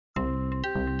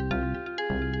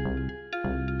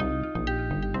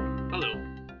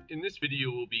in this video,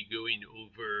 we'll be going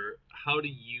over how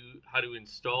to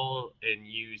install and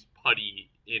use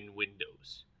Putty in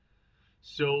Windows.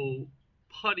 So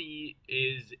Putty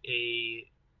is a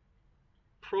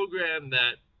program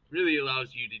that really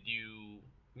allows you to do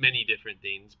many different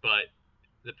things, but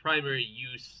the primary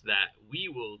use that we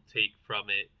will take from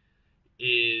it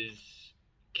is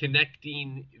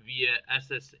connecting via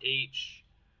SSH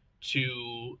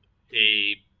to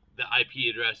the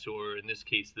IP address, or in this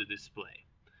case, the display.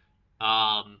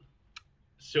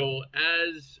 So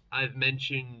as I've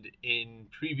mentioned in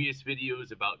previous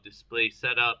videos about display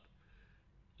setup,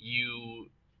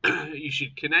 you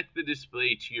should connect the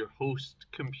display to your host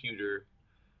computer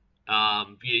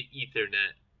via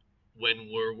Ethernet when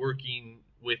we're working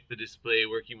with the display,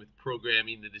 working with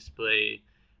programming the display,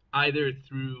 either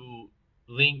through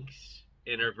links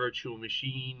in our virtual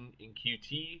machine in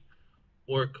Qt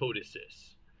or code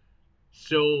assist.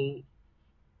 So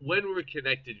when we're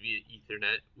connected via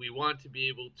Ethernet, we want to be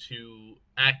able to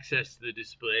access the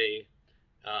display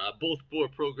both for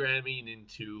programming and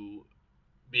to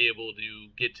be able to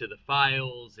get to the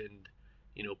files and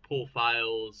pull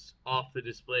files off the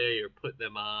display or put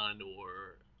them on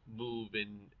or move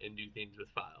and do things with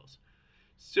files.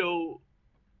 So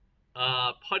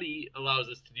Putty allows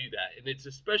us to do that, and it's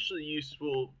especially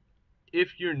useful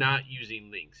if you're not using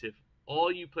links. If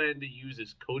all you plan to use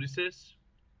is code assist,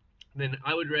 then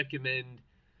I would recommend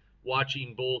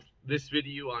watching both this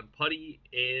video on Putty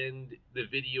and the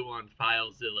video on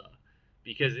FileZilla,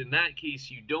 because in that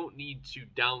case you don't need to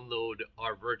download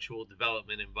our virtual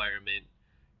development environment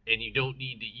and you don't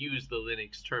need to use the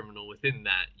Linux terminal within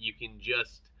that. You can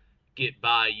just get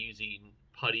by using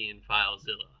Putty and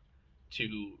FileZilla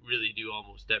to really do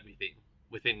almost everything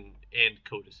within, and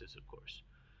code assist, of course.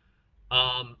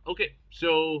 Okay,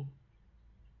 so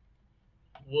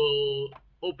we'll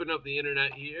open up the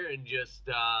internet here and just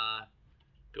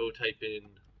go type in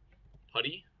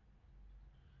Putty,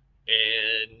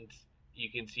 and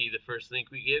you can see the first link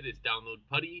we get is download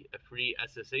Putty, a free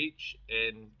SSH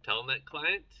and Telnet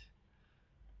client.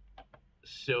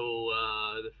 So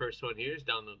the first one here is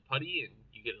download Putty, and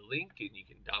you get a link and you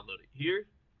can download it here.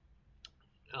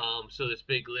 So this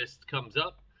big list comes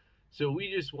up. So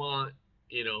we just want,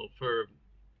 it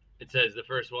says the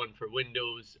first one for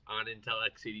Windows on Intel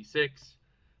x86.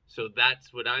 So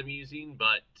that's what I'm using,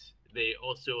 but they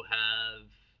also have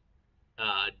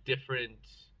different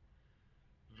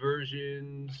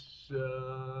versions.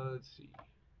 Let's see.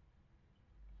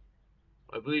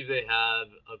 I believe they have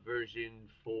a version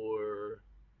for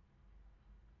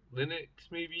Linux,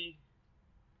 maybe.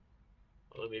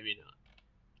 Or maybe not.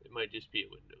 It might just be a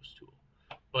Windows tool.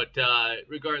 But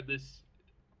regardless,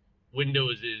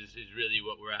 Windows is really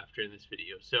what we're after in this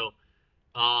video. So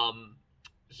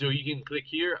so you can click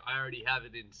here. I already have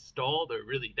it installed or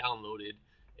really downloaded.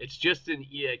 It's just an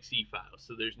exe file,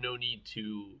 so there's no need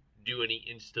to do any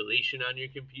installation on your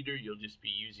computer. You'll just be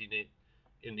using it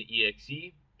in the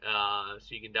exe. So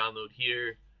you can download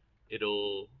here.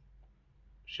 It'll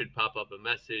should pop up a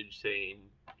message saying,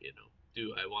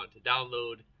 do I want to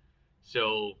download?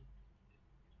 So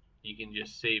you can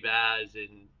just save as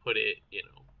and put it,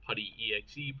 Putty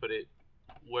exe, put it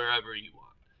wherever you want.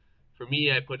 For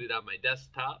me, I put it on my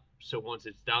desktop, so once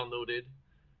it's downloaded,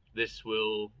 this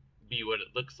will be what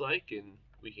it looks like, and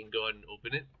we can go ahead and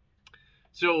open it.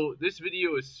 So this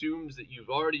video assumes that you've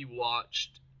already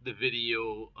watched the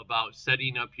video about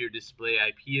setting up your display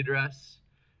IP address,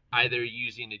 either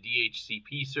using a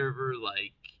DHCP server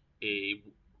like a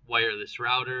wireless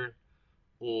router,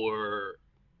 or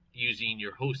using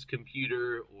your host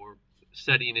computer, or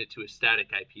setting it to a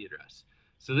static IP address.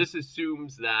 So this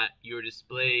assumes that your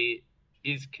display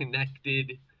is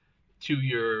connected to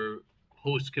your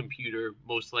host computer,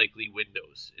 most likely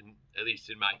Windows, at least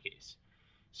in my case.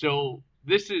 So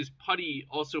Putty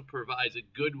also provides a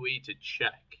good way to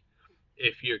check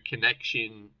if your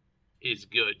connection is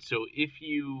good. So if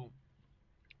you're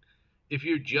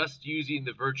just using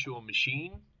the virtual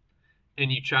machine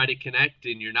and you try to connect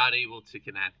and you're not able to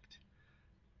connect,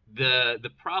 the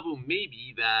problem may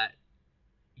be that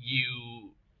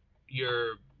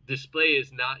your display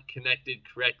is not connected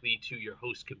correctly to your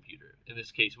host computer, in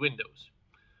this case Windows.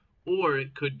 Or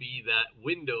it could be that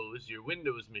Windows, your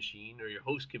Windows machine or your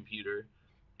host computer,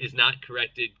 is not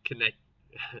correctly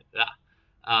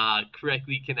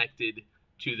connected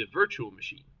to the virtual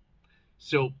machine.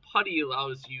 So Putty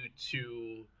allows you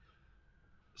to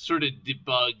sort of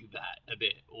debug that a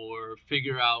bit, or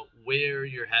figure out where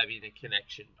you're having a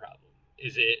connection problem.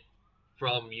 Is it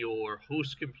from your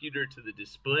host computer to the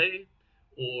display,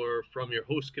 or from your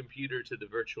host computer to the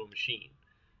virtual machine?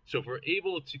 So if we're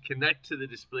able to connect to the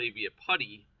display via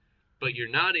Putty, but you're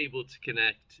not able to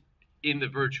connect in the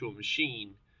virtual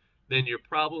machine, then your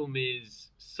problem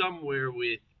is somewhere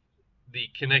with the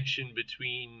connection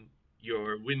between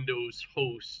your Windows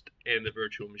host and the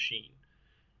virtual machine.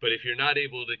 But if you're not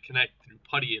able to connect through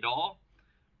Putty at all,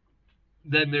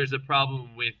 then there's a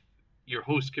problem with your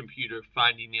host computer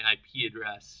finding the IP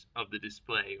address of the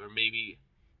display, or maybe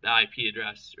the IP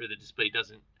address or the display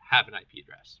doesn't have an IP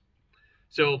address.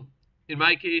 So in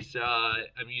my case,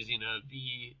 I'm using a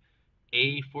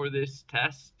VA for this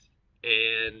test,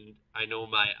 and I know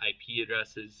my IP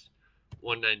address is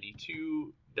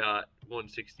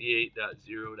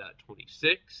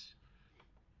 192.168.0.26.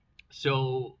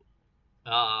 So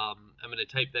I'm going to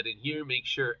type that in here, make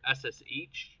sure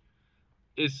SSH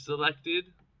is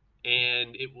selected,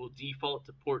 and it will default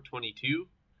to port 22.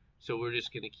 So we're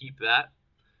just going to keep that.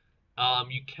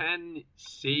 You can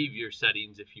save your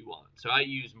settings if you want. So I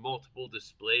use multiple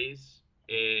displays,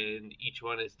 and each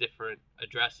one has different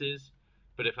addresses.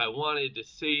 But if I wanted to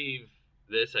save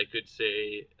this, I could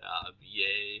say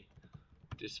VA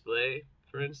display,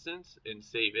 for instance, and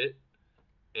save it.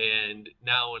 And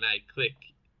now when I click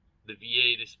the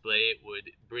VA display, it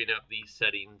would bring up these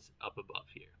settings up above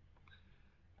here.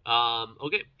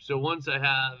 Okay, so once I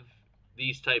have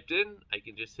these typed in, I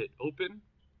can just hit open.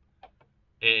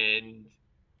 And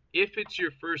if it's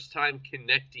your first time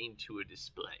connecting to a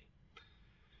display,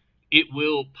 it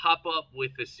will pop up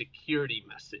with a security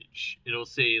message. It'll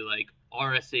say like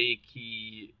RSA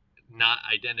key not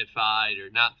identified or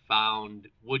not found.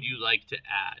 Would you like to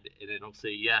add? And it'll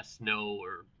say yes, no,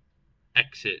 or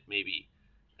exit maybe.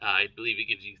 I believe it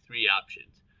gives you 3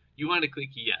 options. You want to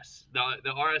click yes. The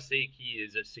RSA key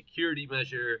is a security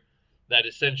measure that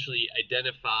essentially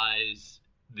identifies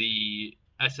the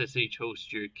SSH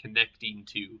host you're connecting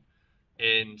to.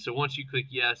 And so once you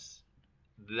click yes,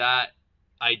 that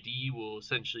ID will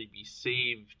essentially be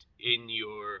saved in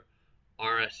your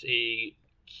RSA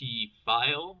key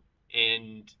file,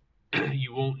 and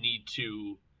you won't need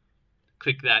to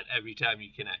click that every time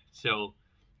you connect. So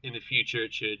in the future,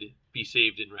 it should be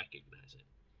saved and recognize it.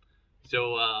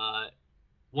 So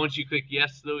once you click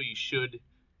yes, though, you should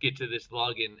get to this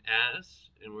login as,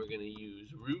 and we're going to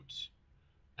use root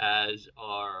as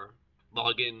our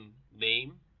login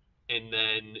name, and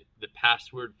then the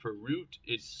password for root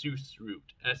is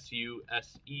susroot, SUSEROOT.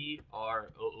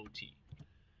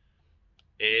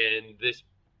 And this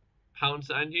pound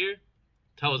sign here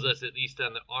tells us, at least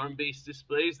on the ARM-based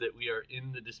displays, that we are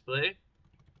in the display.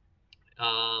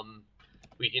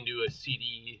 We can do a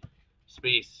CD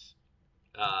space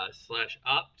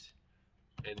 /opt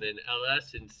and then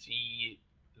ls and see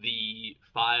the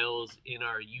files in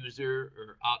our user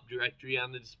or opt directory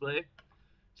on the display.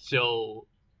 So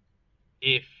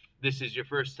if this is your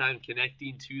first time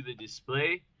connecting to the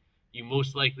display, you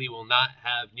most likely will not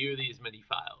have nearly as many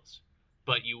files,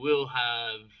 but you will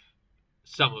have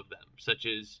some of them, such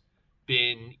as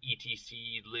bin,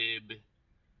 etc, lib,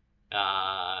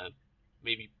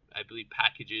 maybe, I believe,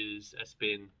 packages,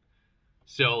 sbin.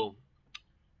 So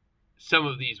some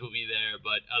of these will be there,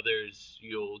 but others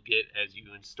you'll get as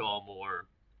you install more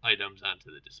items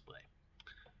onto the display.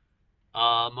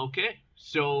 Okay,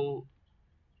 so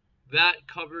that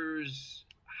covers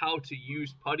how to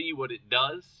use Putty, what it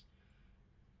does.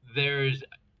 There's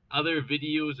other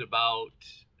videos about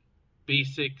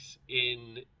basics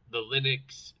in the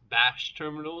Linux bash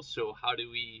terminal. So how do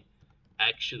we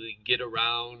actually get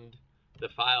around the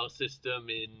file system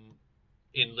in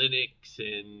Linux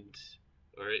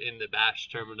or in the bash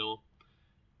terminal.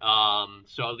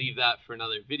 So I'll leave that for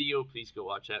another video. Please go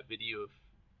watch that video if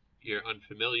you're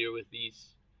unfamiliar with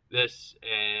this,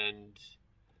 and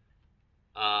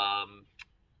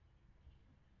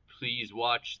please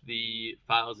watch the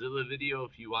FileZilla video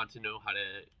if you want to know how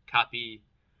to copy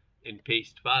and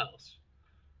paste files.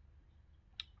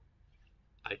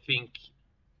 I think,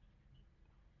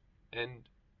 and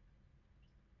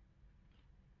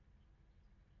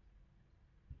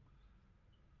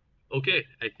okay,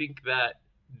 I think that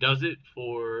does it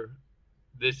for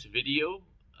this video.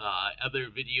 Other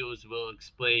videos will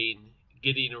explain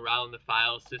getting around the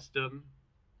file system.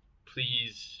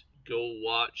 Please go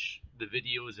watch the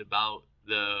videos about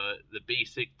the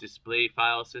basic display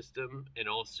file system and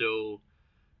also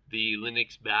the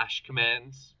Linux bash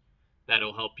commands.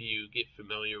 That'll help you get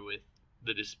familiar with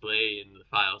the display and the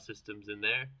file systems in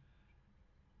there.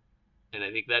 And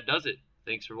I think that does it.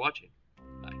 Thanks for watching.